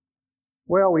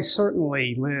Well, we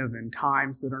certainly live in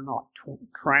times that are not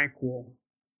tranquil.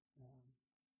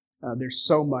 There's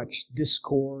so much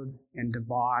discord and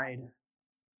divide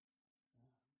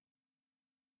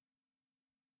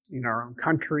in our own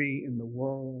country, in the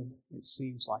world. It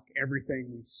seems like everything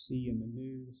we see in the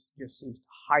news just seems to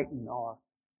heighten our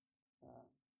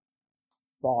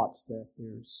thoughts that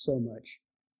there's so much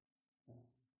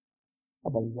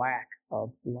of a lack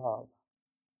of love.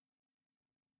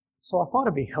 So I thought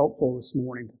it'd be helpful this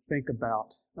morning to think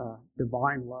about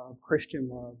divine love, Christian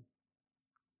love.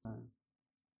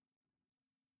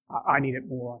 I need it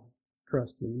more, I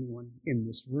trust, than anyone in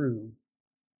this room.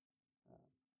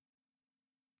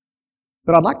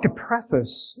 But I'd like to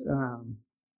preface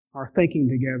our thinking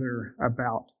together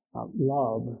about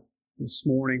love this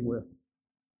morning with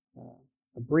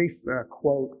a brief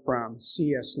quote from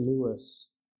C.S.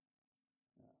 Lewis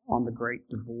on the Great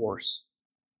Divorce.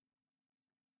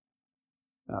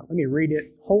 Let me read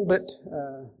it, hold it,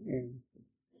 and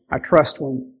I trust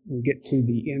when we get to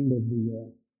the end of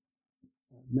the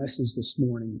message this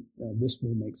morning, this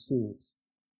will make sense.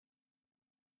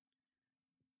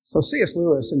 So C.S.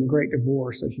 Lewis in The Great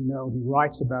Divorce, as you know, he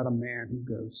writes about a man who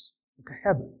goes to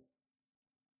heaven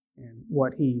and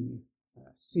what he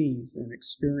sees and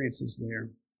experiences there.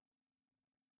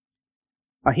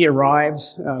 He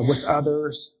arrives with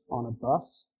others on a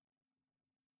bus.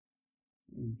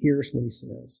 And here's what he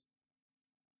says.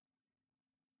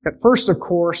 At first, of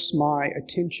course, my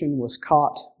attention was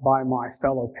caught by my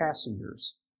fellow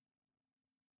passengers,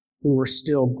 who were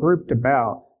still grouped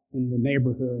about in the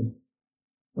neighborhood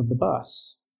of the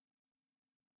bus,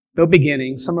 though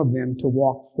beginning, some of them, to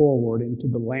walk forward into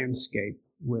the landscape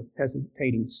with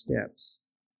hesitating steps.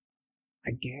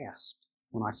 I gasped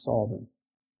when I saw them.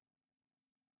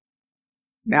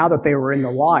 Now that they were in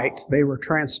the light, they were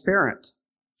transparent,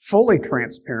 fully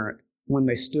transparent when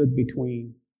they stood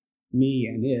between me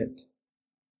and it,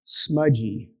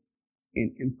 smudgy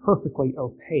and imperfectly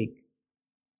opaque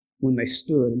when they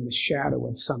stood in the shadow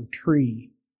of some tree.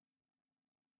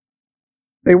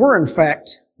 They were, in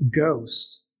fact,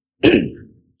 ghosts,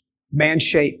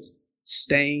 man-shaped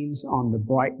stains on the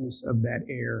brightness of that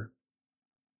air.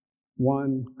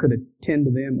 One could attend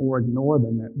to them or ignore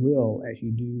them at will, as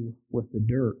you do with the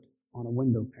dirt on a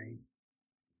window pane.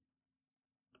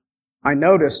 I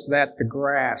noticed that the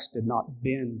grass did not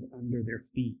bend under their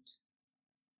feet.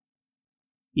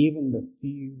 Even the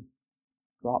few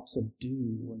drops of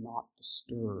dew were not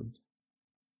disturbed.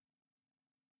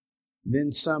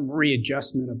 Then some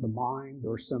readjustment of the mind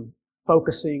or some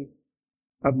focusing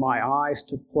of my eyes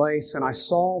took place, and I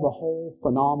saw the whole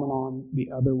phenomenon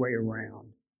the other way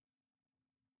around.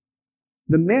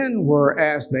 The men were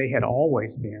as they had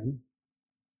always been,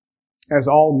 as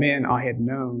all men I had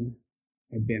known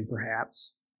had been,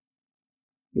 perhaps.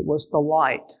 It was the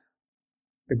light,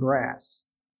 the grass,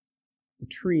 the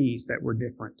trees that were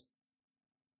different,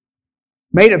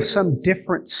 made of some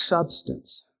different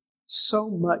substance, so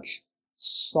much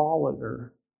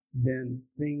solider than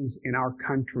things in our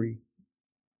country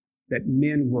that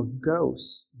men were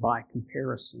ghosts by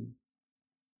comparison.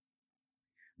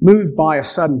 Moved by a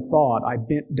sudden thought, I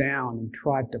bent down and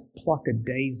tried to pluck a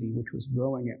daisy which was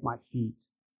growing at my feet.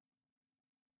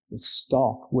 The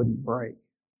stalk wouldn't break.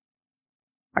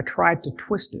 I tried to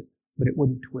twist it, but it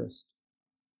wouldn't twist.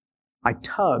 I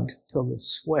tugged till the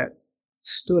sweat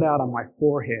stood out on my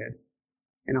forehead,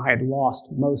 and I had lost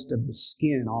most of the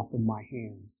skin off of my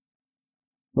hands.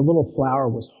 The little flower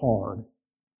was hard,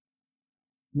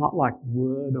 not like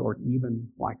wood or even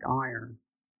like iron,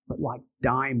 but like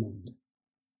diamond.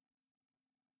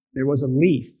 There was a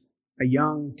leaf, a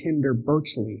young, tender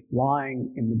birch leaf,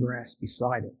 lying in the grass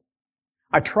beside it.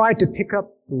 I tried to pick up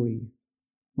the leaf.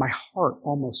 My heart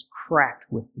almost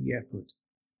cracked with the effort.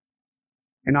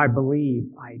 And I believe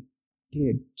I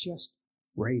did just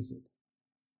raise it.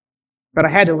 But I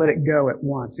had to let it go at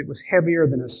once. It was heavier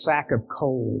than a sack of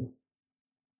coal.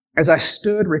 As I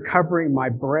stood recovering my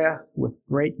breath with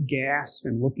great gasp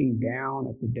and looking down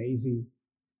at the daisy,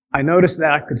 I noticed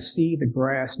that I could see the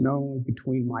grass not only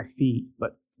between my feet,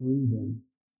 but through them.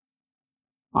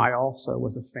 I also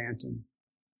was a phantom.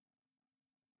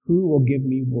 Who will give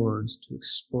me words to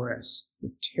express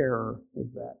the terror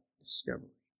of that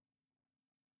discovery?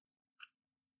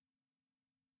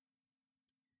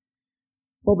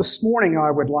 Well, this morning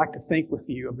I would like to think with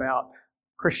you about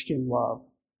Christian love,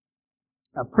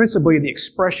 principally the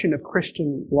expression of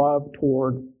Christian love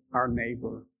toward our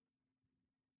neighbor.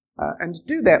 And to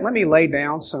do that, let me lay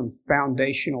down some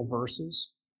foundational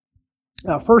verses.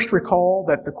 First, recall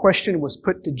that the question was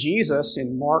put to Jesus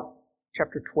in Mark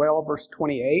chapter 12, verse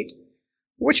 28.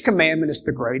 Which commandment is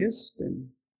the greatest? And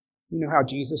You know how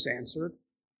Jesus answered.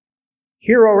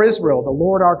 Hear, O Israel, the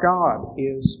Lord our God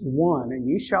is one, and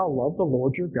you shall love the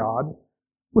Lord your God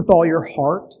with all your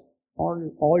heart,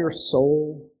 all your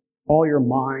soul, all your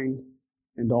mind,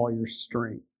 and all your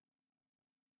strength.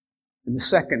 And the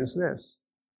second is this: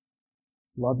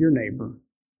 love your neighbor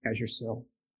as yourself.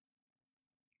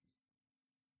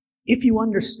 If you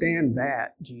understand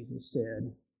that, Jesus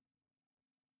said,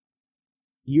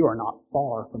 you are not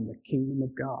far from the kingdom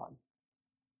of God.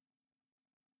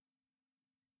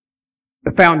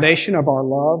 The foundation of our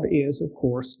love is, of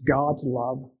course, God's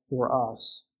love for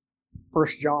us. 1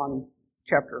 John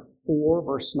chapter 4,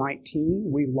 verse 19,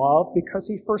 we love because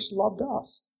He first loved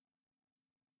us.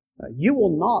 You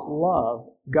will not love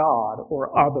God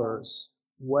or others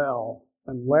well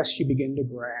unless you begin to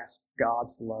grasp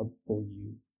God's love for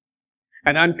you.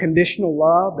 An unconditional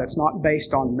love that's not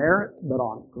based on merit, but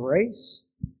on grace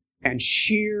and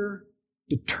sheer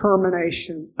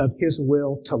determination of His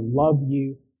will to love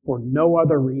you for no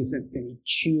other reason than He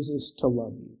chooses to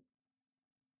love you.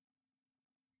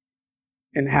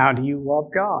 And how do you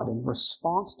love God in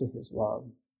response to His love?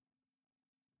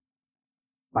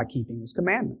 By keeping His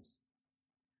commandments.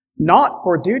 Not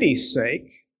for duty's sake,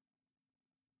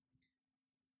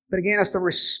 but again, as the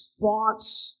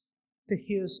response to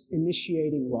His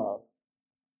initiating love.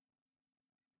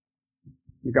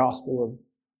 The Gospel of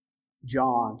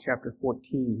John, chapter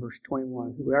 14, verse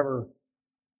 21, whoever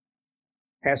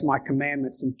has my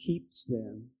commandments and keeps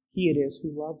them, he it is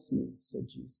who loves me, said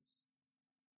Jesus.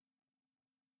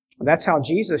 That's how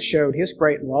Jesus showed His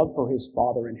great love for His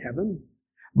Father in heaven,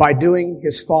 by doing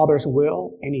His Father's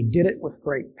will, and He did it with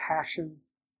great passion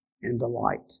and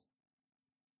delight.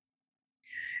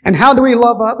 And how do we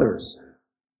love others?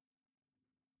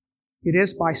 It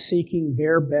is by seeking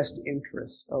their best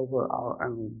interests over our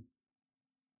own.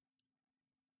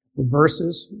 The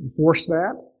verses enforce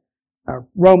that.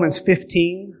 Romans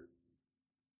 15,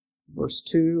 verse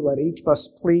 2, let each of us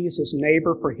please his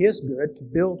neighbor for his good, to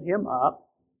build him up.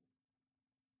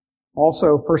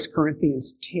 Also 1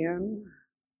 Corinthians 10,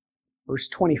 verse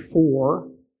 24,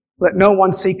 let no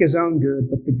one seek his own good,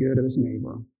 but the good of his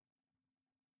neighbor.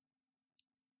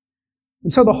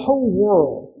 And so the whole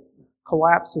world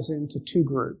collapses into two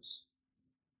groups.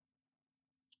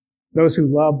 Those who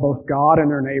love both God and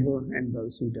their neighbor, and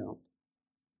those who don't.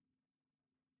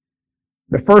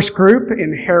 The first group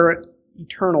inherit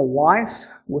eternal life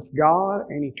with God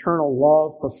and eternal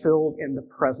love fulfilled in the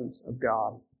presence of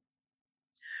God.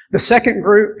 The second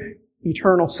group,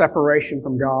 eternal separation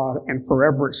from God and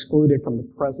forever excluded from the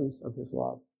presence of His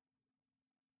love.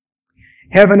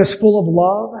 Heaven is full of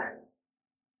love,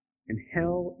 and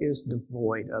hell is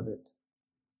devoid of it.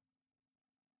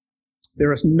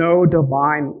 There is no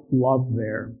divine love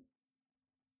there.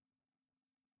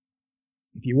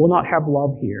 If you will not have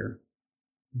love here,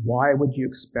 why would you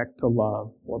expect to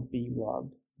love or be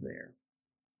loved there?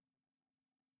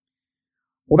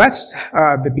 Well, that's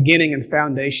the beginning and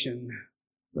foundation,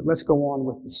 but let's go on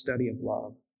with the study of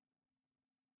love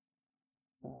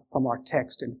from our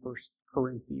text in 1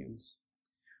 Corinthians.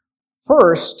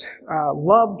 First,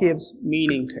 love gives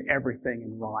meaning to everything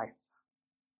in life.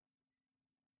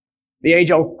 The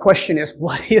age-old question is,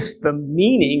 what is the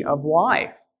meaning of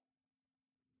life?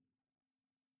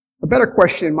 A better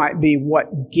question might be,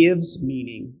 what gives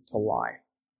meaning to life?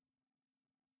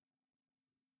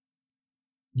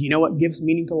 Do you know what gives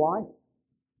meaning to life?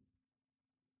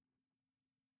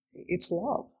 It's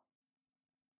love.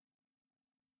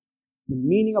 The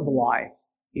meaning of life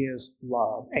is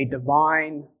love, a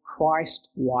divine,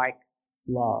 Christ-like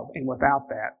love. And without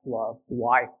that love,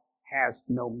 life has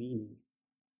no meaning.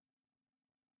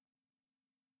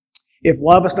 If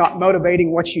love is not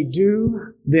motivating what you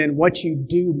do, then what you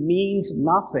do means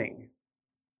nothing.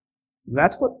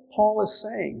 That's what Paul is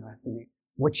saying, I think.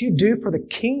 What you do for the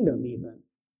kingdom even.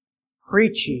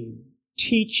 Preaching,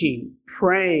 teaching,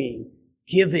 praying,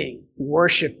 giving,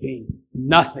 worshiping,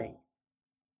 nothing.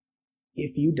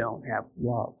 If you don't have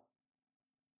love.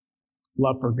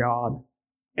 Love for God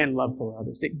and love for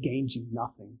others. It gains you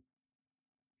nothing.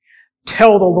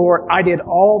 Tell the Lord, I did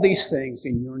all these things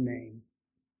in your name.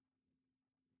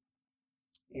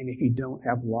 And if you don't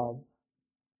have love,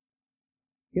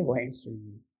 He'll answer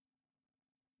you.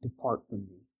 Depart from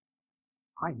me.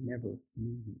 I never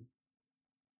knew you.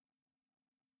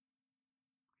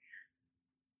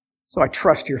 So I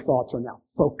trust your thoughts are now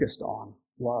focused on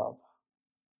love.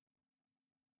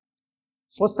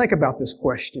 So let's think about this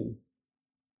question.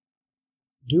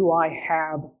 Do I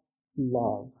have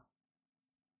love?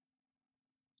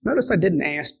 Notice I didn't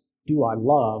ask, do I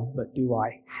love, but do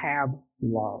I have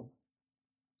love?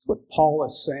 That's what Paul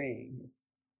is saying.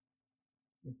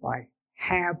 if I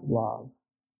have love,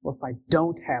 or if I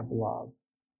don't have love.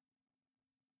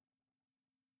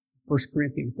 1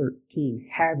 Corinthians 13,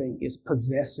 having is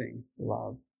possessing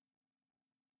love.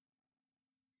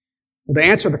 Well, to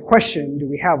answer the question, do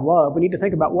we have love, we need to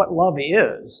think about what love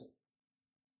is.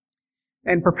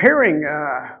 And preparing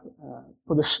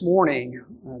for this morning,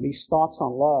 these thoughts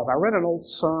on love, I read an old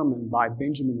sermon by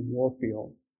Benjamin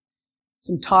Warfield. It's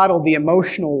entitled The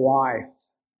Emotional Life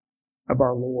of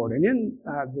Our Lord. And in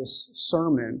this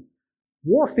sermon,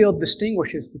 Warfield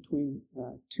distinguishes between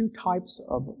two types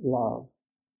of love.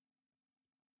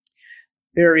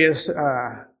 There is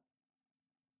the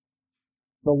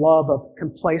love of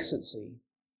complacency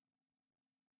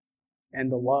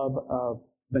and the love of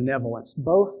benevolence,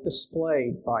 both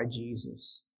displayed by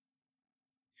Jesus.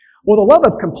 Well, the love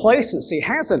of complacency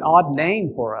has an odd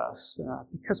name for us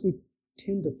because we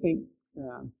tend to think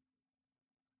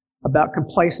about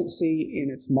complacency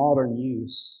in its modern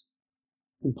use.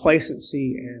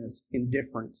 Complacency as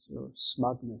indifference or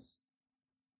smugness.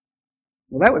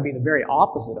 Well, that would be the very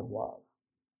opposite of love.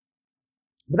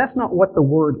 But that's not what the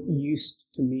word used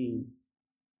to mean.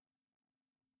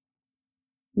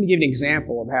 Let me give you an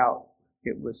example of how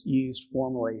it was used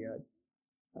formerly.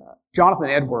 Jonathan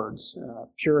Edwards, a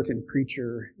Puritan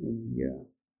preacher in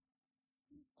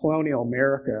colonial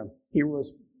America, he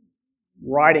was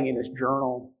writing in his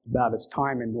journal about his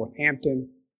time in Northampton.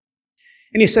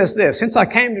 And he says this, "Since I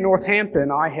came to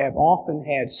Northampton, I have often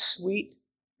had sweet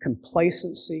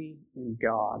complacency in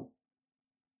God,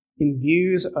 in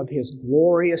views of His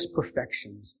glorious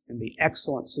perfections and the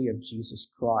excellency of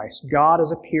Jesus Christ. God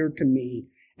has appeared to me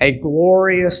a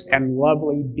glorious and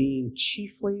lovely being,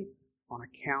 chiefly on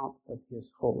account of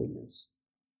His holiness."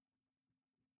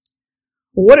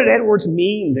 Well, what did Edwards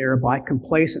mean there by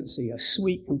complacency, a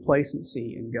sweet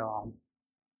complacency in God?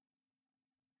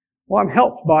 Well, I'm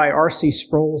helped by R.C.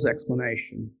 Sproul's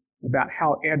explanation about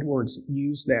how Edwards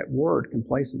used that word,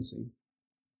 complacency.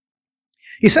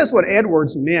 He says what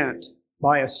Edwards meant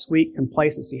by a sweet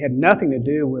complacency had nothing to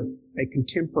do with a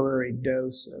contemporary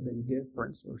dose of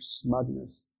indifference or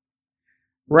smugness.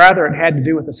 Rather, it had to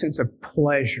do with a sense of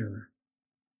pleasure,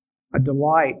 a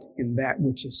delight in that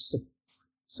which is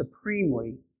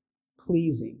supremely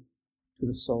pleasing to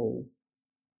the soul.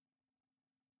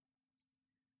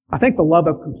 I think the love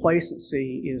of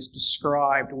complacency is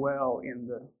described well in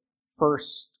the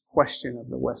first question of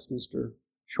the Westminster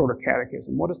Shorter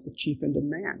Catechism. What is the chief end of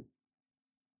man?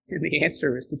 And the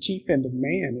answer is the chief end of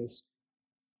man is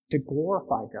to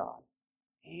glorify God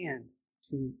and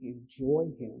to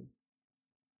enjoy Him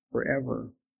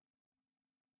forever.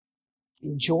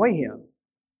 Enjoy Him.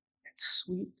 That's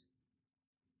sweet.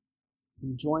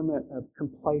 Enjoyment of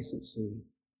complacency.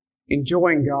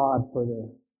 Enjoying God for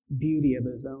the beauty of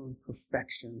His own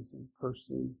perfections and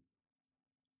person.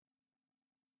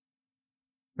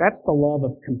 That's the love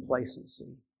of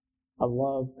complacency, a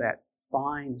love that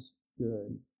finds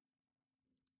good.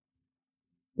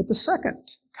 But the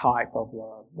second type of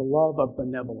love, the love of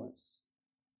benevolence.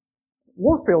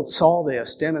 Warfield saw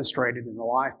this demonstrated in the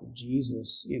life of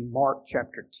Jesus in Mark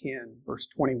chapter 10, verse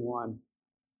 21.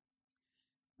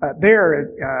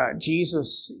 There,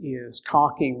 Jesus is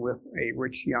talking with a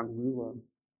rich young ruler.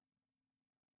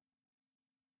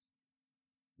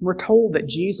 We're told that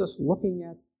Jesus, looking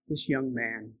at this young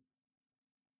man,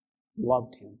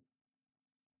 loved him.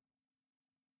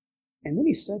 And then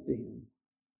He said to him,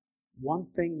 "One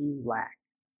thing you lack."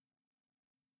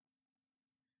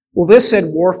 Well, this,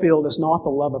 said Warfield, is not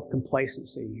the love of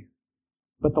complacency,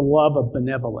 but the love of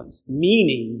benevolence,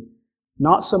 meaning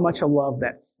not so much a love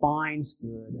that finds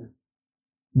good,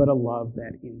 but a love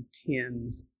that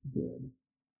intends good.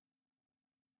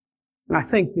 And I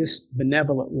think this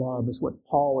benevolent love is what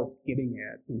Paul is getting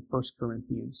at in 1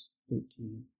 Corinthians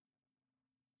 13.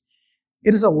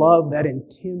 It is a love that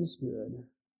intends good.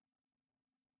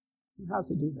 And how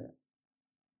does it do that?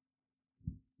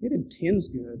 It intends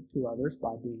good to others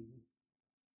by being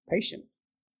patient.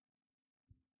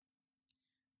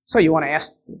 So you want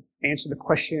to answer the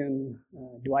question,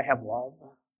 do I have love?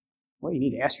 Well, you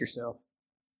need to ask yourself,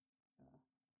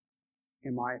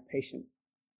 am I a patient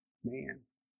man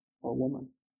or woman?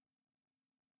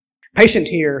 Patient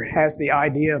here has the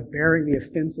idea of bearing the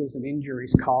offenses and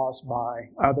injuries caused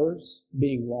by others,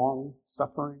 being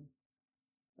long-suffering,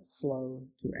 slow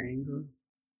to anger.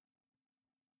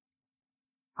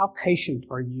 How patient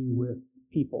are you with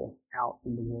people out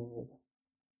in the world?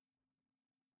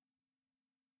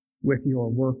 With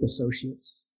your work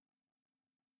associates?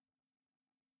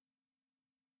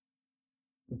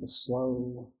 With a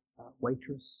slow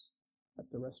waitress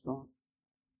at the restaurant?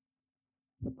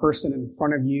 The person in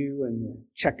front of you in the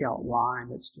checkout line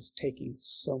that's just taking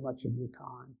so much of your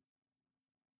time.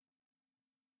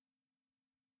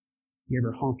 You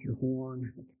ever honk your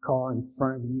horn at the car in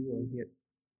front of you or get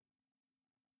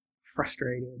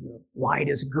frustrated? The light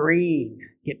is green.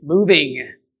 Get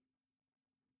moving.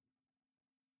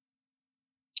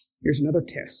 Here's another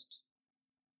test.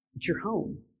 At your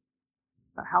home,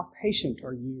 how patient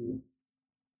are you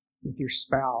with your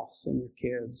spouse and your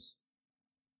kids?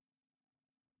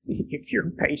 If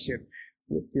you're patient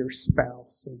with your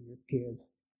spouse and your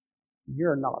kids,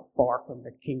 you're not far from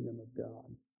the kingdom of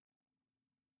God.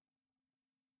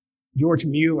 George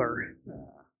Mueller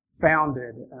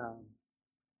founded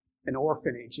an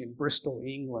orphanage in Bristol,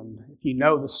 England. If you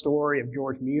know the story of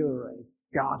George Mueller, a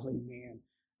godly man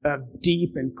of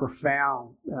deep and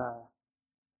profound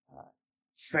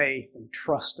faith and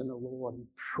trust in the Lord and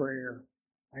prayer.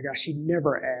 My gosh, he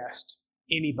never asked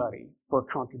anybody for a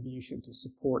contribution to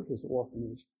support his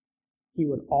orphanage. He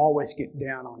would always get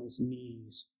down on his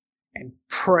knees and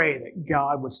pray that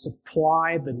God would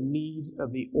supply the needs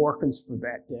of the orphans for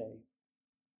that day.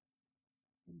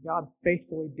 And God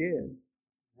faithfully did.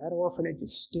 That orphanage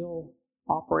is still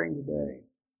operating today.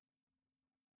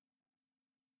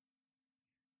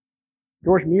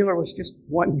 George Mueller was just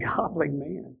one godly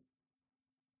man.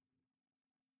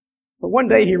 But one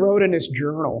day he wrote in his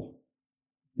journal,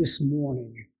 "This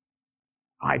morning,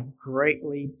 I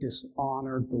greatly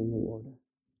dishonored the Lord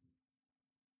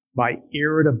by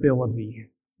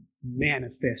irritability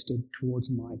manifested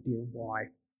towards my dear wife.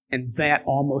 And that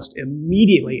almost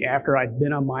immediately after I'd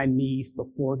been on my knees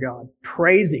before God,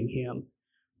 praising Him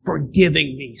for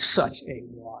giving me such a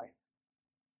wife."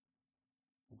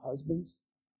 Husbands,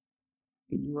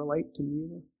 can you relate to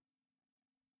Mueller?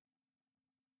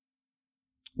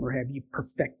 Or have you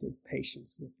perfected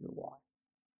patience with your wife?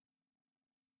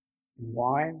 And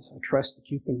wives, I trust that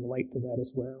you can relate to that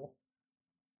as well.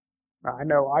 I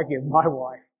know I give my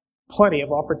wife plenty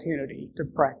of opportunity to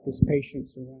practice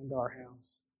patience around our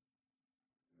house.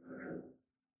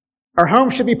 Our home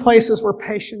should be places where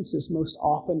patience is most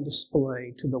often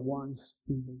displayed to the ones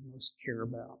whom we most care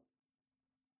about.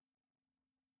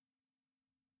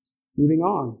 Moving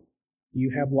on, do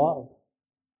you have love?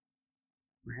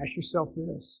 Or ask yourself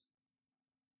this: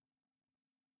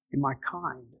 am I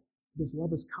kind? Because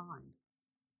love is kind.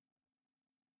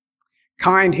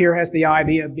 Kind here has the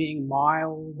idea of being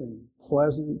mild and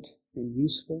pleasant and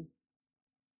useful.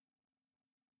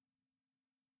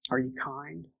 Are you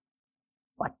kind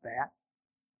like that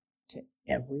to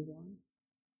everyone?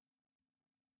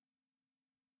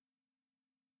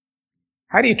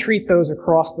 How do you treat those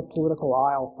across the political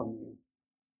aisle from you?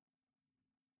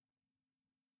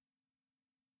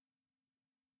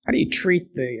 How do you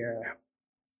treat the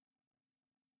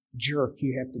jerk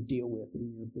you have to deal with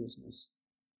in your business?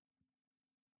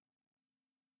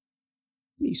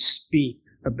 How do you speak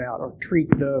about or treat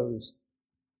those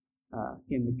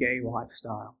in the gay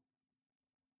lifestyle?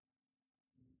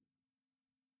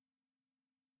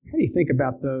 How do you think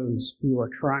about those who are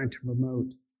trying to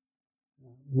promote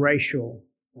racial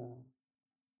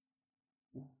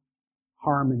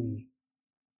harmony?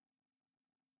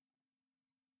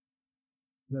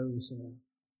 Those who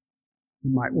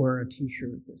might wear a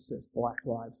t-shirt that says Black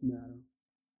Lives Matter.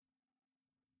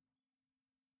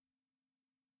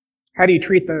 How do you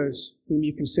treat those whom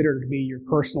you consider to be your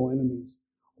personal enemies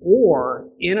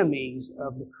or enemies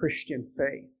of the Christian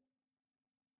faith?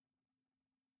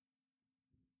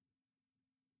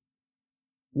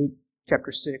 Luke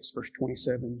chapter 6, verse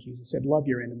 27, Jesus said, "Love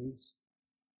your enemies.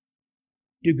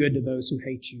 Do good to those who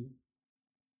hate you.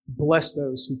 Bless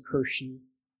those who curse you,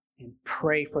 and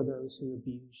pray for those who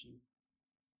abuse you."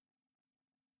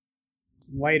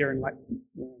 Later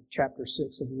in chapter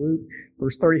 6 of Luke,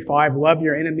 verse 35, "Love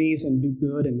your enemies and do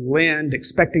good and lend,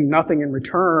 expecting nothing in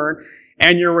return,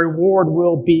 and your reward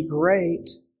will be great,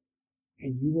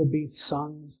 and you will be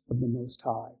sons of the Most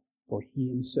High, for He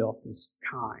Himself is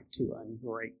kind to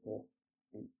ungrateful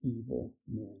and evil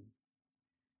men."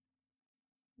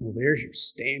 Well, there's your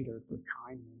standard for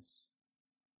kindness.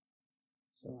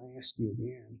 So I ask you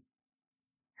again,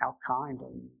 how kind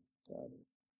are you to others?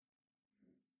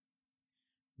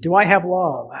 Do I have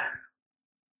love?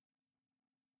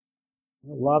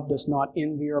 Love does not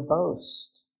envy or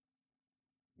boast.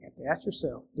 You have to ask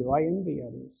yourself, do I envy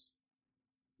others?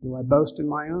 Do I boast in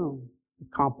my own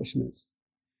accomplishments?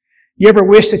 You ever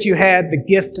wish that you had the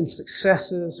gift and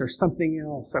successes or something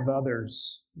else of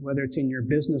others, whether it's in your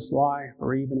business life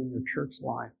or even in your church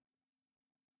life?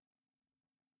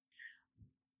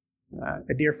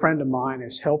 A dear friend of mine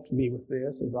has helped me with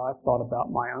this as I've thought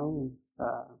about my own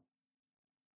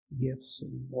gifts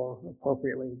and more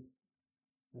appropriately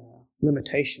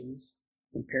limitations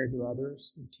compared to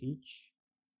others and teach.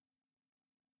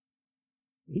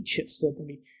 He just said to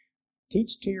me,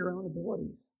 teach to your own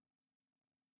abilities.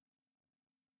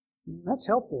 And that's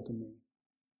helpful to me.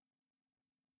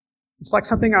 It's like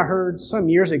something I heard some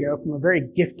years ago from a very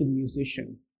gifted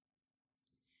musician.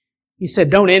 He said,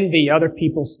 don't envy other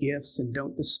people's gifts and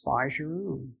don't despise your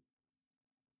own.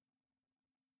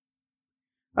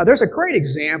 There's a great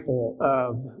example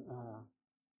of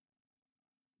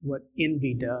what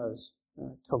envy does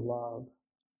to love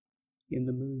in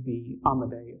the movie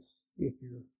Amadeus, if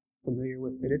you're familiar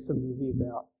with it. It's a movie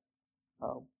about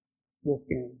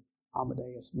Wolfgang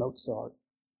Amadeus Mozart.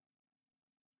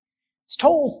 It's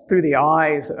told through the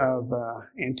eyes of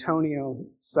Antonio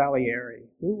Salieri,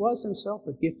 who was himself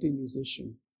a gifted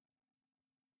musician.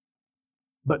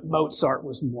 But Mozart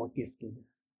was more gifted.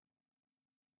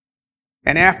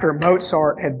 And after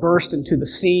Mozart had burst into the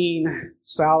scene,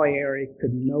 Salieri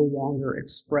could no longer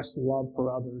express love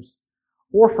for others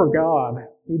or for God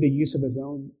through the use of his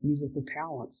own musical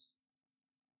talents.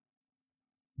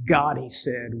 God, he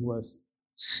said, was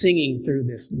singing through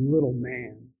this little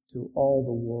man to all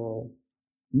the world,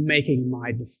 making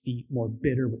my defeat more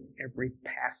bitter with every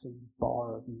passing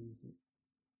bar of music.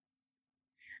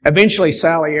 Eventually,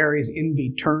 Salieri's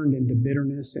envy turned into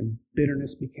bitterness, and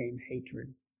bitterness became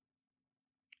hatred.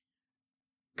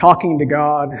 Talking to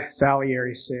God,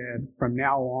 Salieri said, from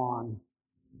now on,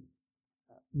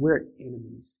 we're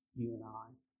enemies, you and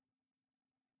I.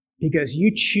 Because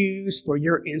you choose for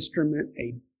your instrument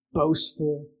a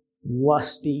boastful,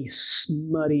 lusty,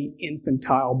 smutty,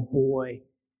 infantile boy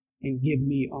and give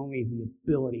me only the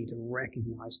ability to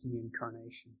recognize the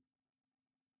incarnation.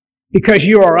 Because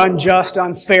you are unjust,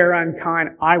 unfair, unkind,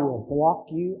 I will block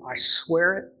you, I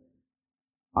swear it.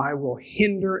 I will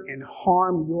hinder and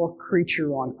harm your creature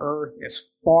on earth as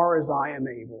far as I am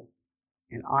able,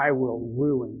 and I will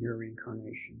ruin your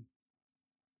incarnation.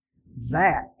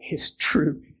 That is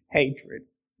true hatred,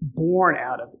 born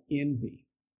out of envy.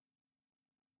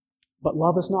 But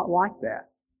love is not like that.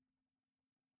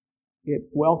 It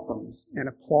welcomes and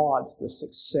applauds the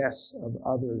success of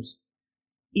others,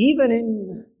 even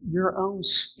in your own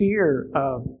sphere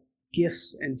of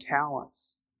gifts and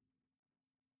talents.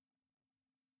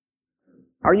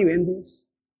 Are you envious?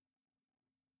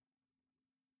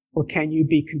 Or can you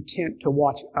be content to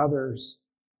watch others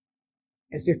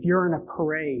as if you're in a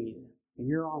parade and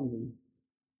you're on the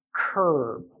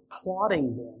curb,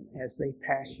 applauding them as they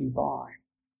pass you by?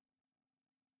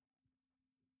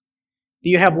 Do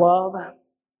you have love?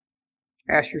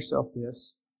 Ask yourself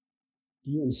this. Do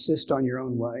you insist on your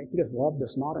own way? Because love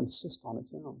does not insist on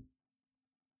its own.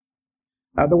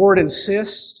 The word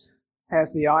insist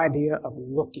has the idea of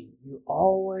looking. You're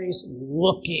always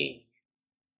looking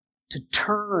to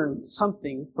turn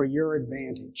something for your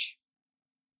advantage,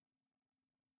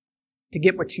 to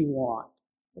get what you want.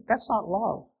 But that's not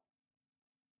love.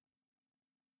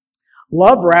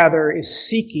 Love, rather, is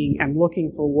seeking and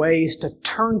looking for ways to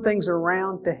turn things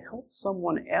around to help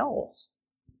someone else.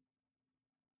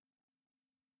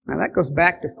 Now that goes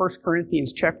back to 1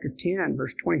 Corinthians chapter 10,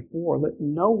 verse 24. Let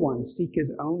no one seek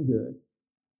his own good.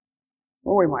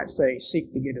 Or we might say,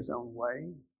 seek to get his own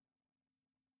way,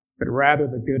 but rather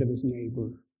the good of his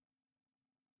neighbor.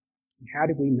 And how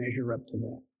do we measure up to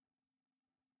that?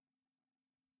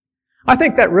 I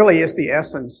think that really is the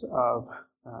essence of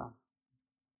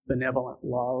benevolent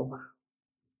love.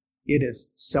 It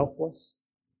is selfless,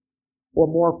 or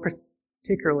more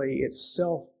particularly, it's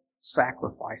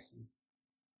self-sacrificing.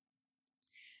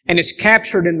 And it's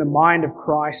captured in the mind of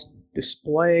Christ,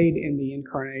 displayed in the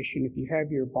incarnation. If you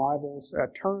have your Bibles,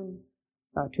 turn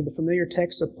to the familiar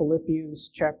text of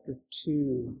Philippians chapter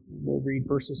 2. We'll read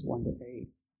verses 1 to 8.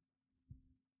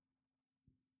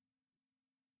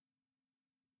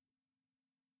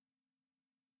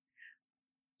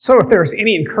 So if there's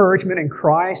any encouragement in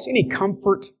Christ, any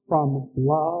comfort from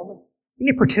love,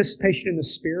 any participation in the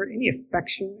Spirit, any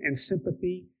affection and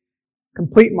sympathy,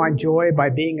 complete my joy by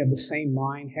being of the same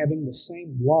mind, having the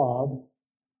same love,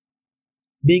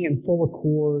 being in full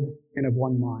accord and of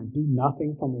one mind. Do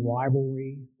nothing from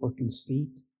rivalry or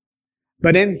conceit,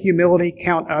 but in humility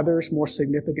count others more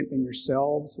significant than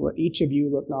yourselves. Let each of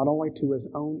you look not only to his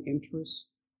own interests,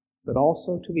 but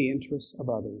also to the interests of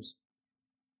others.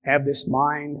 Have this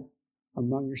mind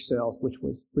among yourselves,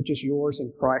 which is yours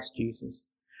in Christ Jesus,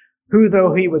 who,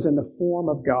 though he was in the form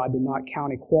of God, did not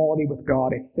count equality with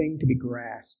God a thing to be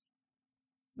grasped,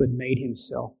 but made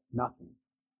himself nothing.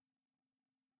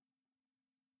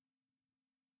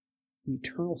 The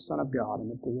eternal Son of God in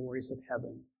the glories of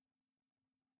heaven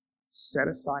set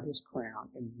aside his crown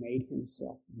and made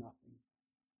himself nothing,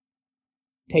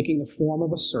 taking the form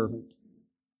of a servant,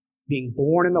 being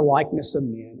born in the likeness of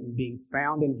men, and being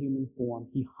found in human form,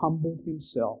 he humbled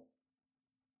himself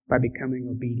by becoming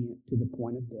obedient to the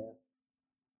point of death,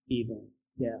 even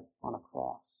death on a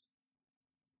cross.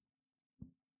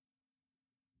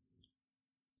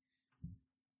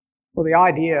 Well, the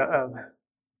idea of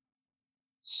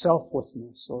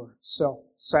selflessness or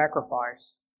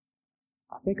self-sacrifice,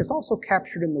 I think, is also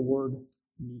captured in the word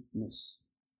meekness.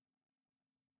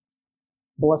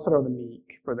 Blessed are the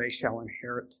meek, for they shall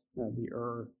inherit the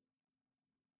earth.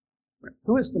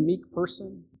 Who is the meek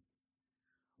person?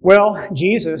 Well,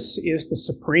 Jesus is the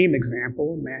supreme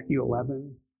example. Matthew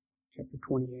 11, chapter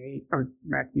 28, or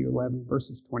Matthew 11,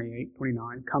 verses 28,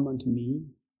 29. Come unto me,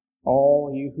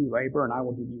 all you who labor, and I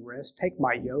will give you rest. Take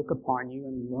my yoke upon you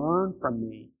and learn from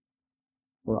me,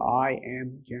 for I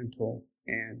am gentle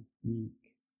and meek.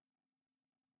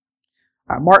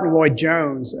 Martin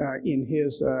Lloyd-Jones, in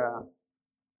his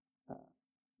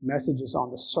messages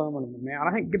on the Sermon on the Mount,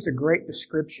 I think gives a great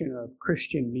description of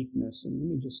Christian meekness. And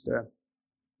let me just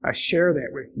share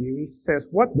that with you. He says,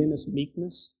 what then is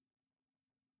meekness?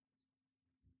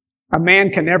 A man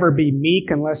can never be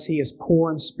meek unless he is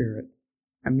poor in spirit.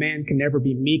 A man can never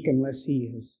be meek unless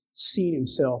he has seen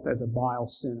himself as a vile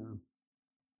sinner.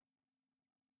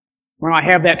 When I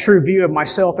have that true view of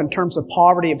myself in terms of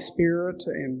poverty of spirit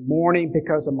and mourning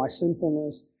because of my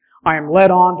sinfulness, I am led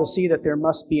on to see that there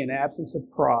must be an absence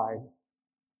of pride.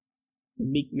 The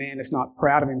meek man is not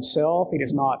proud of himself. He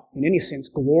does not, in any sense,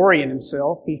 glory in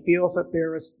himself. He feels that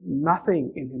there is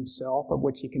nothing in himself of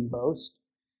which he can boast.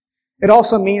 It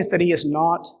also means that he does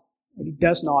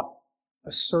not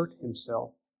assert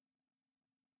himself.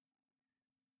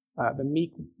 The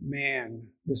meek man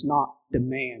does not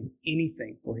demand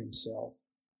anything for himself.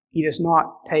 He does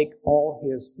not take all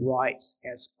his rights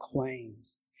as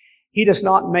claims. He does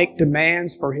not make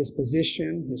demands for his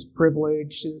position, his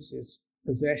privileges, his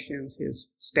possessions,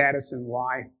 his status in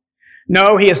life.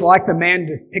 No, he is like the man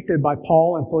depicted by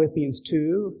Paul in Philippians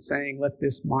 2, saying, let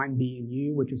this mind be in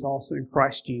you, which is also in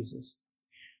Christ Jesus.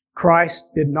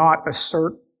 Christ did not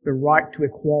assert the right to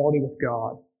equality with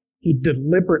God. He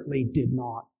deliberately did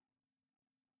not.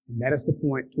 And that is the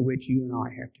point to which you and I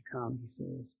have to come, he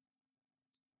says.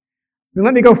 Then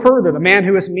let me go further. The man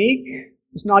who is meek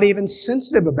is not even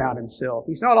sensitive about himself.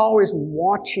 He's not always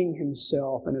watching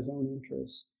himself and his own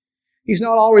interests. He's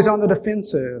not always on the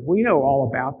defensive. We know all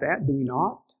about that, do we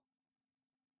not?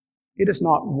 Is it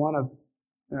not one of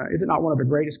the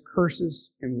greatest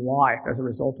curses in life as a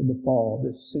result of the fall,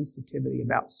 this sensitivity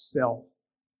about self?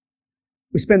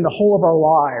 We spend the whole of our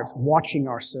lives watching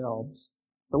ourselves.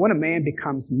 But when a man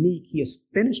becomes meek, he is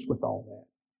finished with all that.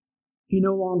 He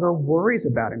no longer worries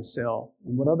about himself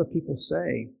and what other people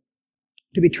say.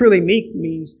 To be truly meek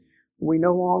means we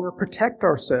no longer protect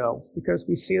ourselves because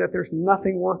we see that there's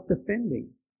nothing worth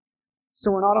defending.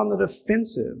 So we're not on the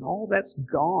defensive. All that's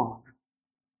gone.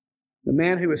 The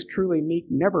man who is truly meek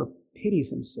never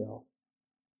pities himself.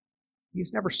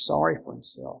 He's never sorry for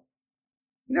himself.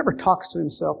 He never talks to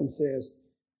himself and says,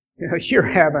 you're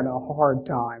having a hard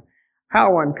time.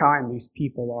 How unkind these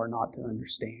people are not to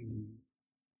understand you.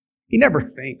 He never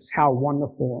thinks, how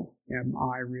wonderful am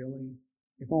I really?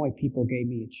 If only people gave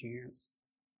me a chance.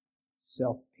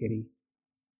 Self-pity.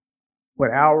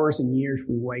 What hours and years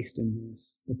we waste in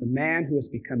this. But the man who has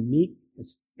become meek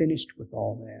is finished with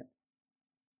all that.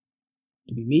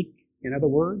 To be meek, in other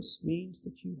words, means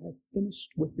that you have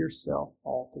finished with yourself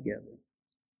altogether.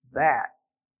 That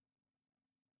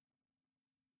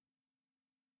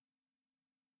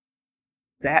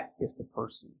is the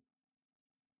person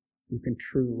who can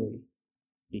truly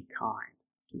be kind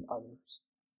to others.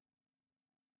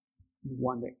 The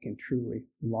one that can truly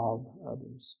love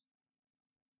others.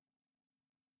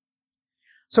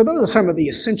 So those are some of the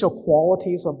essential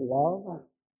qualities of love.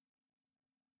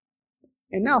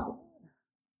 And now,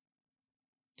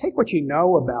 take what you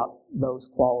know about those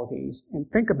qualities and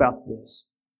think about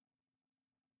this.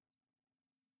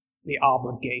 The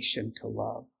obligation to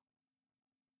love.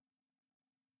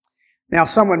 Now,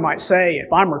 someone might say,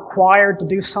 if I'm required to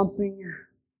do something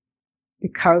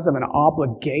because of an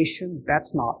obligation,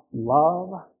 that's not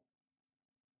love.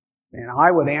 And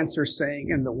I would answer saying,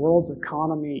 in the world's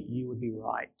economy, you would be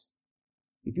right.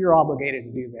 If you're obligated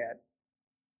to do that,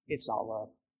 it's not love.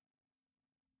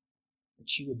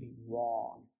 But you would be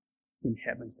wrong in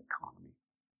heaven's economy.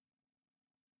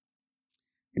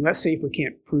 And let's see if we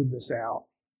can't prove this out.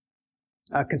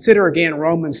 Consider again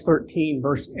Romans 13,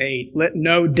 verse 8. Let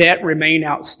no debt remain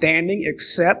outstanding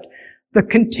except the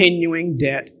continuing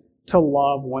debt to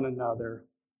love one another.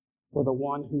 For the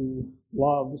one who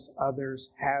loves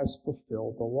others has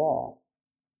fulfilled the law.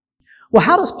 Well,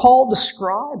 how does Paul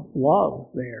describe love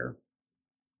there?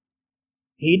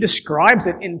 He describes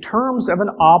it in terms of an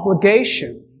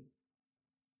obligation.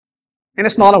 And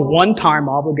it's not a one-time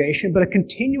obligation, but a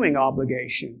continuing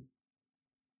obligation.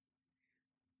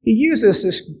 He uses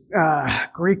this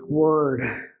Greek word,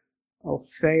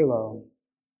 ophelo.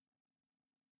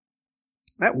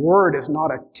 That word is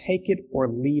not a take it or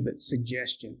leave it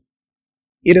suggestion.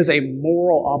 It is a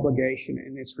moral obligation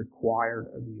and it's required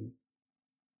of you.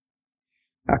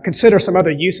 Consider some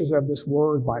other uses of this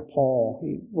word by Paul.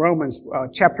 Romans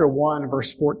chapter 1,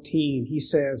 verse 14, he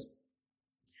says,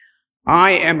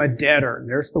 I am a debtor.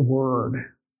 There's the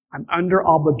word. I'm under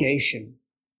obligation,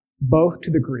 both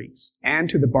to the Greeks and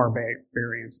to the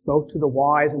barbarians, both to the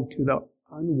wise and to the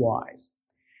unwise.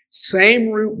 Same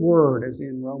root word as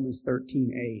in Romans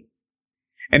 13:8.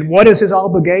 And what is his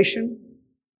obligation?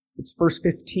 It's verse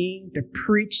 15, to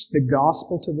preach the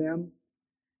gospel to them.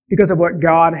 Because of what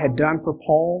God had done for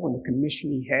Paul and the commission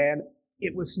he had,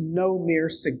 it was no mere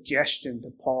suggestion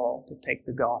to Paul to take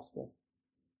the gospel.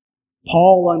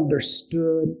 Paul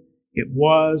understood it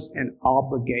was an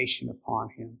obligation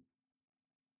upon him,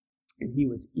 and he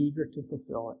was eager to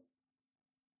fulfill it.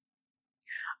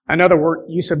 Another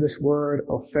use of this word,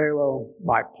 ophelo,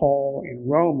 by Paul in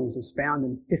Romans is found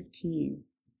in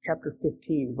chapter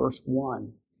 15, verse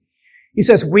 1. He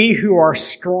says, we who are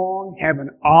strong have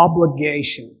an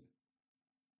obligation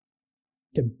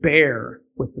to bear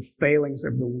with the failings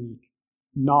of the weak,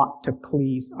 not to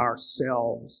please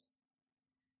ourselves.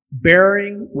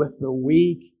 Bearing with the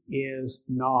weak is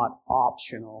not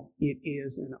optional. It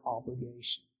is an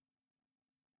obligation.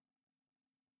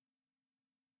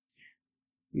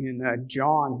 In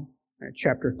John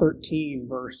chapter 13,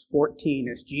 verse 14,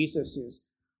 as Jesus is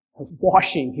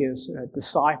washing his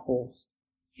disciples'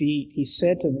 feet, he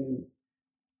said to them,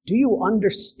 do you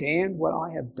understand what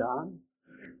I have done?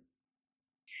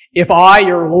 If I,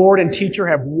 your Lord and teacher,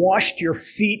 have washed your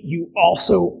feet, you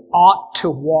also ought to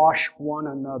wash one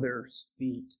another's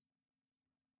feet.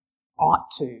 Ought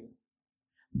to.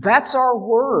 That's our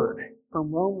word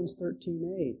from Romans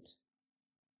 13:8.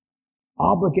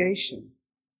 Obligation.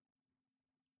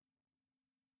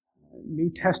 New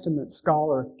Testament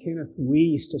scholar Kenneth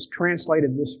Wuest has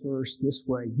translated this verse this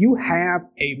way. You have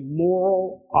a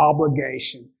moral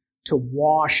obligation to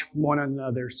wash one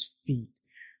another's feet,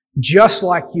 just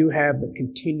like you have the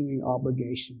continuing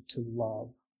obligation to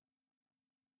love.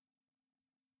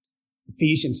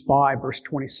 Ephesians 5, verse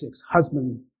 26.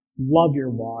 Husbands, love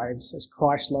your wives as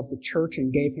Christ loved the church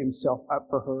and gave himself up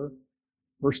for her.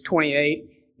 Verse 28.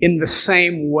 In the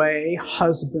same way,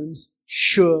 husbands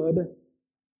should.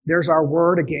 There's our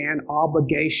word again,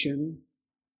 obligation.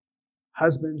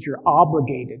 Husbands, you're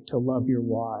obligated to love your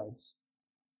wives.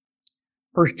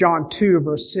 1 John 2,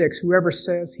 verse 6, whoever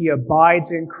says he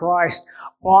abides in Christ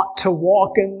ought to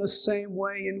walk in the same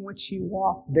way in which he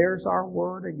walked. There's our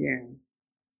word again.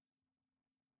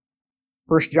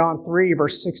 1 John 3,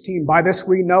 verse 16, by this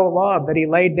we know love, that he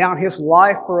laid down his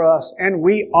life for us, and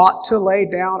we ought to lay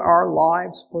down our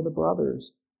lives for the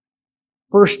brothers.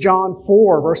 1 John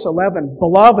 4, verse 11,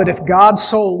 beloved, if God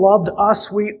so loved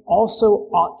us, we also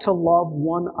ought to love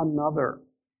one another.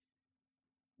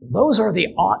 Those are the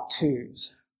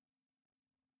ought-tos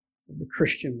of the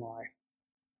Christian life.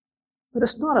 But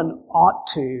it's not an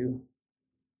ought-to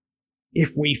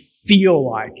if we feel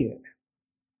like it.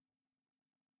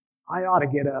 I ought to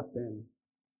get up and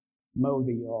mow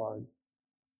the yard.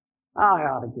 I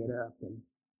ought to get up and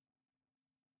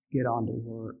get on to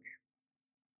work.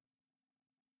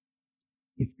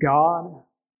 If God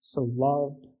so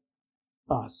loved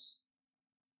us,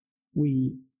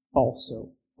 we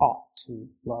also ought to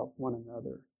love one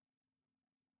another.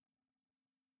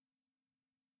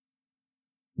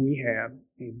 We have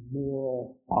a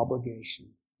moral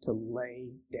obligation to lay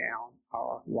down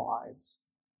our lives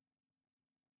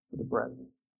for the brethren.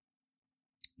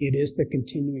 It is the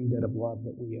continuing debt of love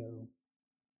that we owe.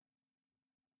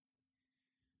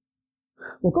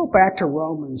 We'll go back to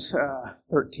Romans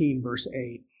 13, verse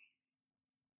 8,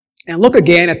 and look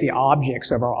again at the objects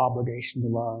of our obligation to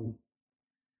love.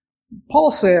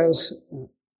 Paul says,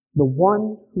 the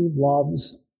one who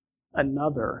loves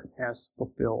another has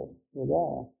fulfilled the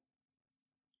law.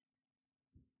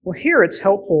 Well, here it's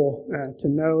helpful to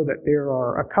know that there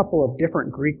are a couple of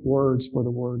different Greek words for the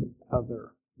word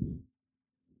other.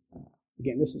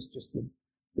 Again, this is just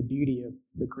the beauty of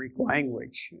the Greek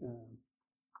language.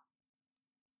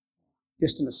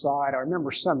 Just an aside, I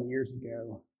remember some years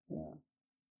ago,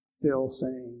 Phil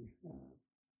saying,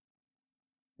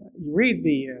 you read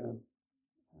the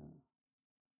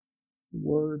The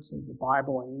words of the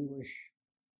Bible in English,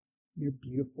 they're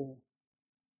beautiful.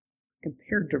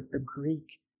 Compared to the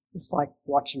Greek, it's like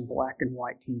watching black and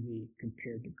white TV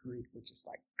compared to Greek, which is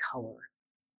like color.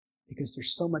 Because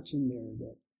there's so much in there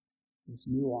that is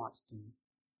nuanced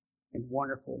and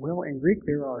wonderful. Well, in Greek,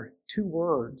 there are two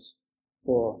words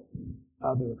for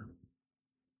other.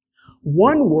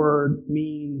 One word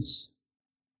means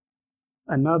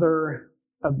another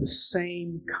of the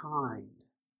same kind.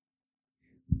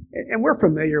 And we're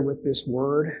familiar with this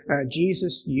word.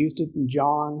 Jesus used it in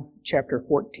John chapter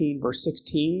 14, verse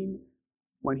 16,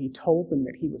 when he told them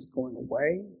that he was going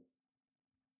away,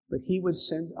 but he would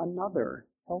send another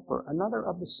helper, another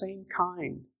of the same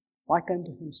kind, like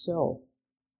unto himself,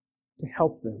 to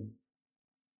help them.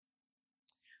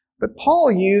 But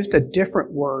Paul used a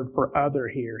different word for other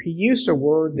here. He used a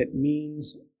word that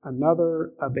means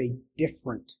another of a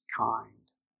different kind.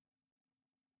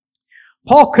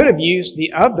 Paul could have used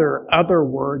the other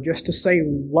word just to say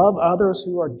love others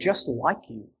who are just like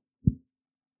you.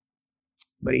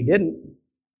 But he didn't.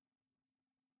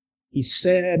 He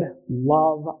said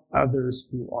love others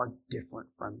who are different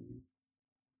from you.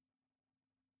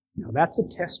 Now that's a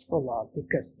test for love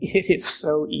because it is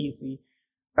so easy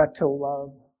to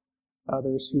love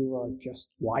others who are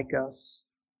just like us.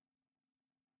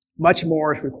 Much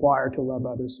more is required to love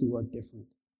others who are different.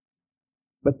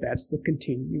 But that's the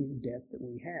continuing debt that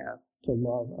we have, to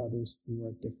love others who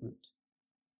are different.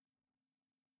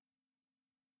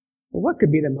 But what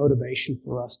could be the motivation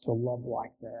for us to love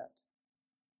like that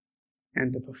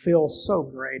and to fulfill so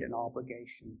great an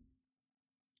obligation?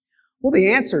 Well,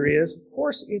 the answer is, of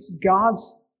course, it's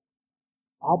God's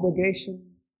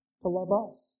obligation to love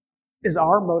us. Is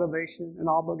our motivation and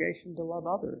obligation to love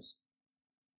others?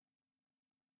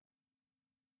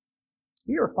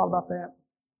 Have you ever thought about that?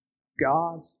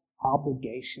 God's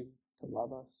obligation to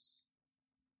love us.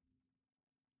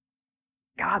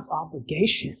 God's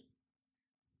obligation.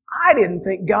 I didn't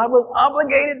think God was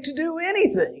obligated to do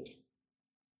anything.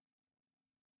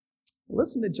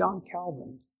 Listen to John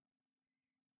Calvin.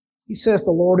 He says,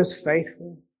 the Lord is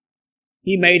faithful.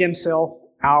 He made himself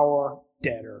our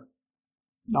debtor,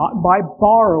 not by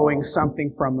borrowing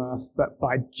something from us, but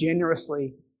by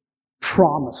generously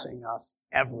promising us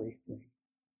everything.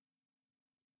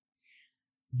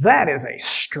 That is a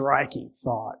striking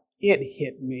thought. It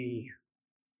hit me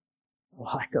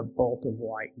like a bolt of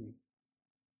lightning.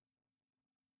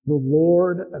 The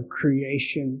Lord of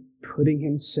creation putting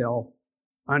himself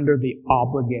under the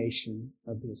obligation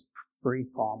of his free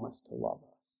promise to love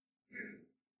us.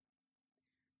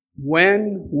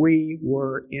 When we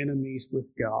were enemies with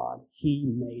God, he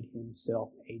made himself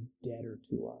a debtor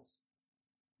to us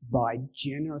by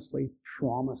generously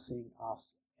promising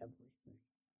us everything.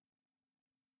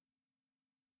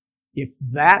 If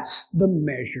that's the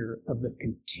measure of the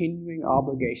continuing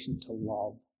obligation to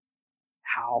love,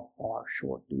 how far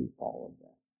short do we fall of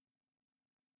that?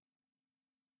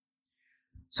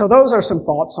 So those are some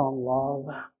thoughts on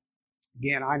love.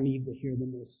 Again, I need to hear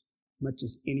them as much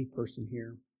as any person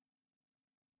here.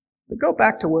 But go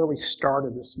back to where we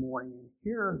started this morning. And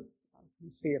here,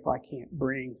 let's see if I can't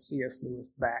bring C.S.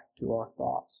 Lewis back to our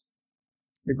thoughts.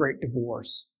 The Great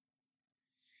Divorce.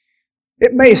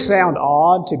 It may sound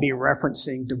odd to be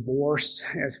referencing divorce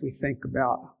as we think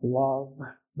about love,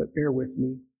 but bear with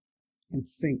me and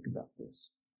think about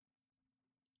this.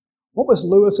 What was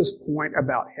Lewis's point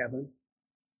about heaven?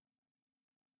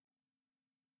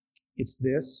 It's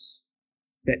this,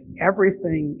 that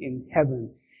everything in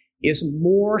heaven is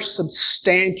more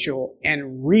substantial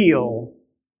and real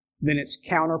than its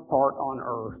counterpart on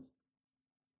earth.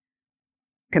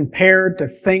 Compared to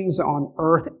things on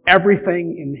earth,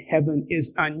 everything in heaven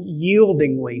is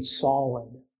unyieldingly solid.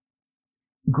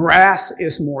 Grass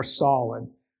is more solid,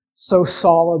 so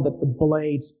solid that the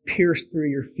blades pierce through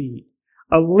your feet.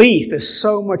 A leaf is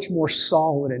so much more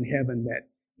solid in heaven that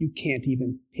you can't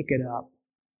even pick it up.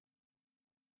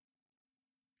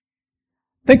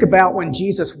 Think about when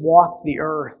Jesus walked the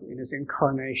earth in his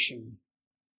incarnation.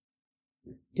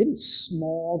 Didn't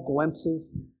small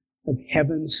glimpses of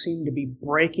heaven seem to be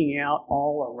breaking out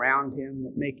all around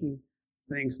him, making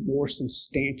things more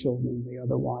substantial than they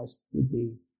otherwise would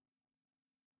be?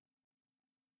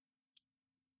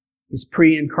 His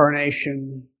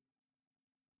pre-incarnation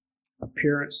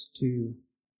appearance to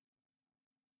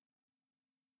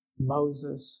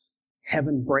Moses,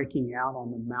 heaven breaking out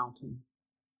on the mountain.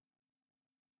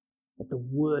 But the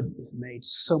wood is made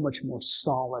so much more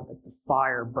solid that the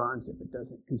fire burns it but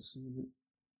doesn't consume it.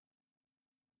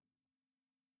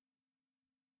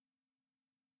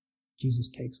 Jesus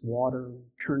takes water,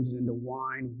 turns it into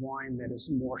wine, wine that is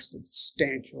more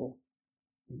substantial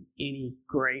than any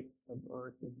grape of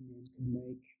earth that man could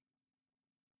make.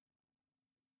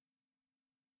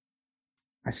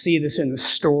 I see this in the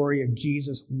story of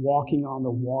Jesus walking on the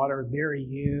water. There he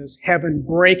is, heaven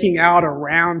breaking out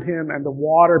around him and the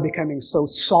water becoming so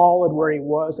solid where he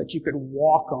was that you could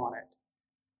walk on it.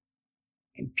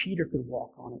 And Peter could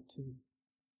walk on it too.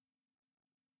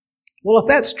 Well, if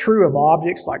that's true of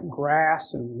objects like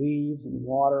grass and leaves and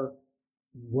water,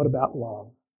 what about love,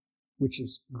 which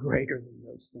is greater than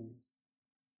those things?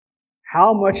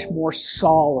 How much more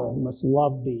solid must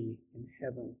love be in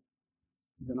heaven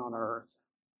than on earth?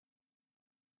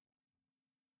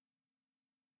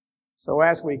 So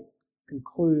as we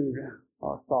conclude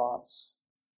our thoughts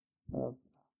of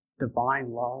divine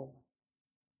love,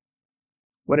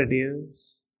 what it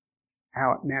is,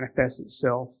 how it manifests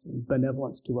itself in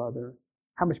benevolence to others,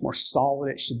 how much more solid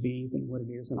it should be than what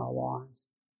it is in our lives.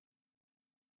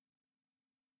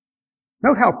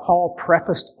 Note how Paul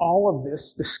prefaced all of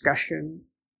this discussion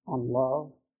on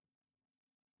love.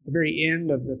 At the very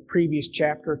end of the previous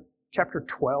chapter, chapter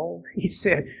 12, he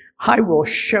said, I will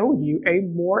show you a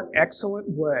more excellent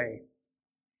way.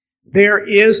 There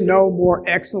is no more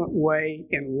excellent way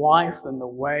in life than the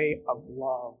way of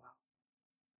love.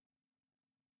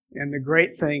 And the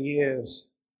great thing is,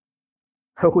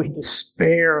 though we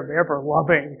despair of ever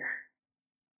loving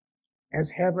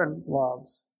as heaven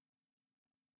loves,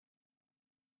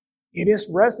 it is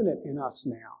resonant in us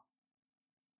now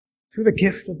through the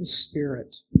gift of the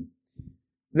Spirit.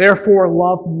 Therefore,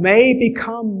 love may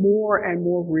become more and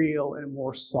more real and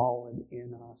more solid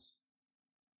in us.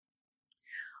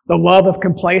 The love of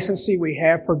complacency we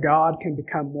have for God can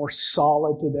become more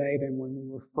solid today than when we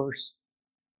were first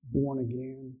born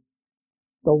again.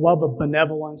 The love of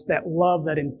benevolence, that love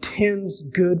that intends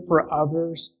good for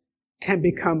others, can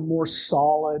become more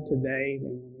solid today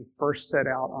than when we first set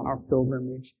out on our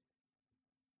pilgrimage.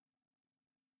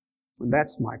 And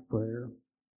that's my prayer,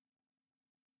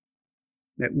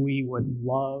 that we would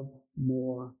love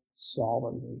more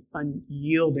solidly,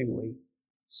 unyieldingly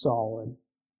solid,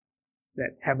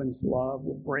 that heaven's love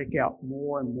will break out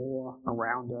more and more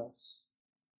around us.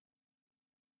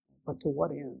 But to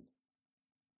what end?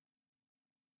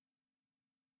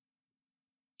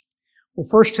 Well,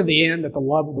 first to the end that the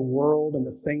love of the world and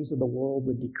the things of the world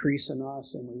would decrease in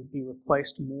us and would be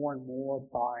replaced more and more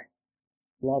by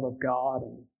love of God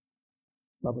and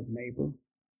love of neighbor.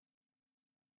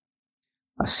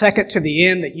 A second to the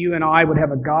end that you and I would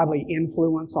have a godly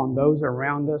influence on those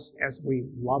around us as we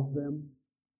love them.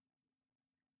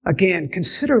 Again,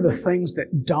 consider the things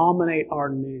that dominate our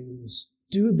news.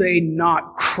 Do they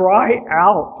not cry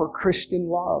out for Christian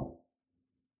love?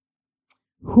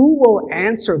 Who will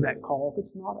answer that call if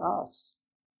it's not us?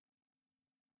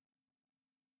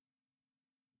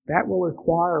 That will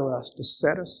require us to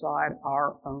set aside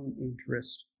our own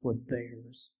interest for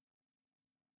theirs.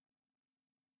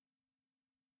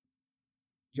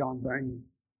 John Bunyan.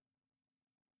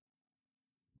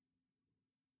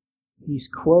 He's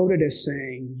quoted as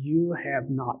saying, you have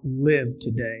not lived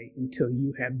today until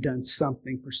you have done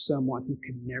something for someone who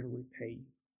can never repay you.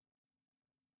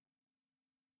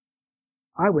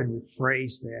 I would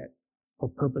rephrase that for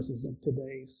purposes of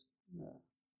today's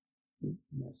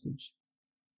message.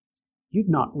 You've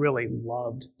not really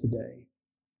loved today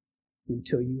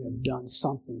until you have done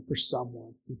something for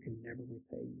someone who can never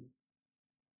repay you.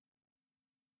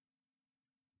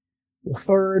 Well,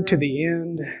 third, to the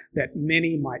end that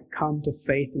many might come to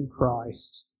faith in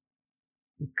Christ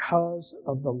because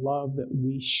of the love that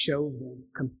we show them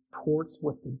comports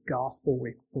with the gospel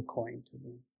we proclaim to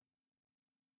them.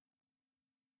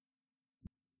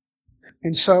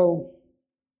 And so,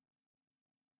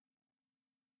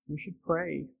 we should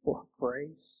pray for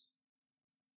grace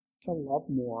to love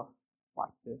more like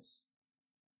this.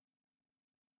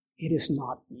 It is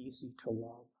not easy to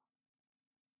love.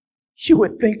 You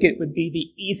would think it would be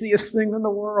the easiest thing in the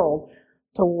world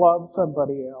to love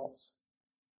somebody else.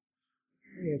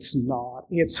 It's not.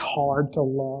 It's hard to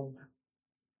love.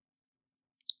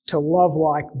 To love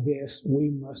like this, we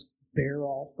must bear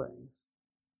all things.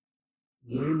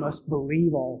 We must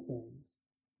believe all things.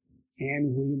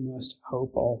 And we must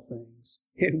hope all things.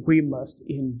 And we must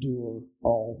endure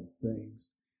all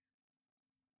things.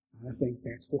 I think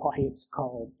that's why it's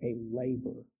called a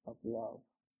labor of love.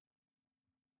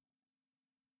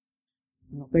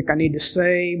 I don't think I need to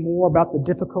say more about the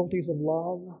difficulties of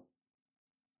love.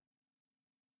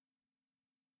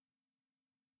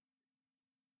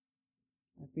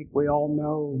 I think we all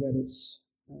know that it's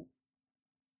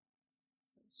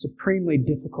supremely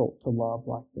difficult to love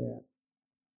like that.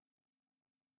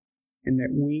 And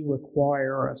that we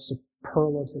require a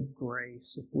superlative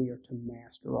grace if we are to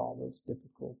master all those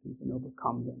difficulties and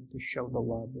overcome them to show the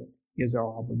love that is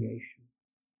our obligation.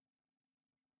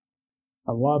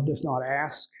 A love does not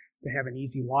ask to have an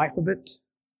easy life of it.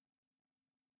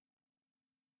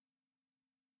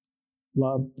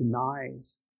 Love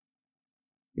denies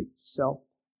itself,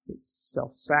 it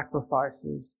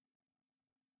self-sacrifices,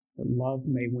 that love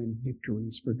may win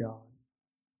victories for God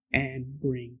and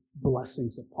bring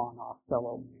blessings upon our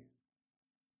fellow man.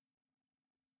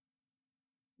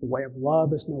 The way of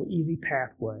love is no easy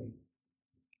pathway,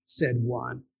 said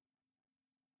one,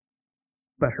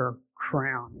 but her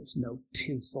crown is no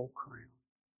tinsel crown.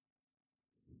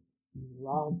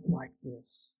 Love like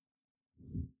this,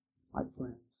 my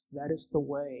friends, that is the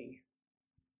way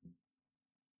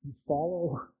you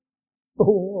follow the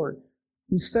Lord,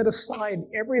 who set aside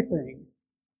everything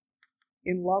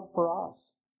in love for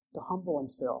us to humble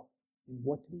himself. And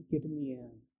what did he get in the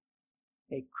end?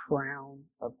 A crown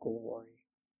of glory.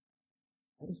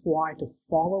 That is why to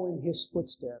follow in his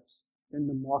footsteps in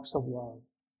the marks of love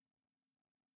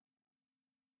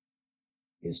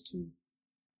is to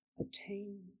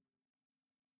attain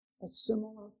a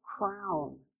similar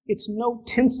crown. It's no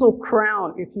tinsel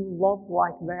crown if you love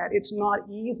like that. It's not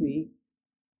easy,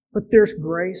 but there's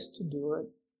grace to do it.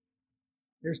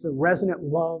 There's the resonant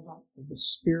love of the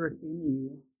Spirit in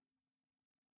you.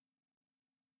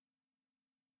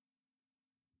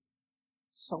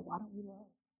 So why don't we love?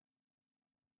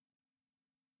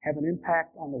 Have an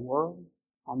impact on the world,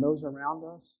 on those around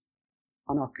us,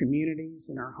 on our communities,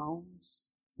 in our homes,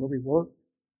 where we work.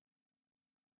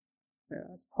 Yeah,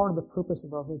 that's part of the purpose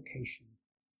of our vocation.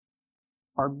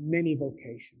 Our many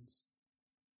vocations.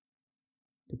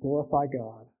 To glorify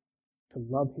God, to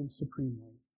love him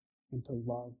supremely, and to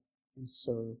love and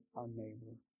serve our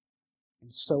neighbor.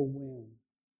 And so win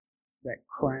that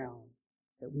crown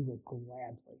that we will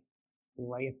gladly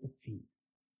lay at the feet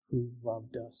who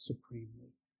loved us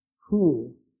supremely,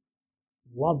 who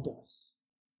loved us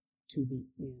to the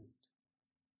end.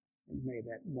 And may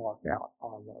that mark out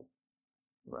our love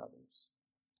for others.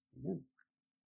 Amen.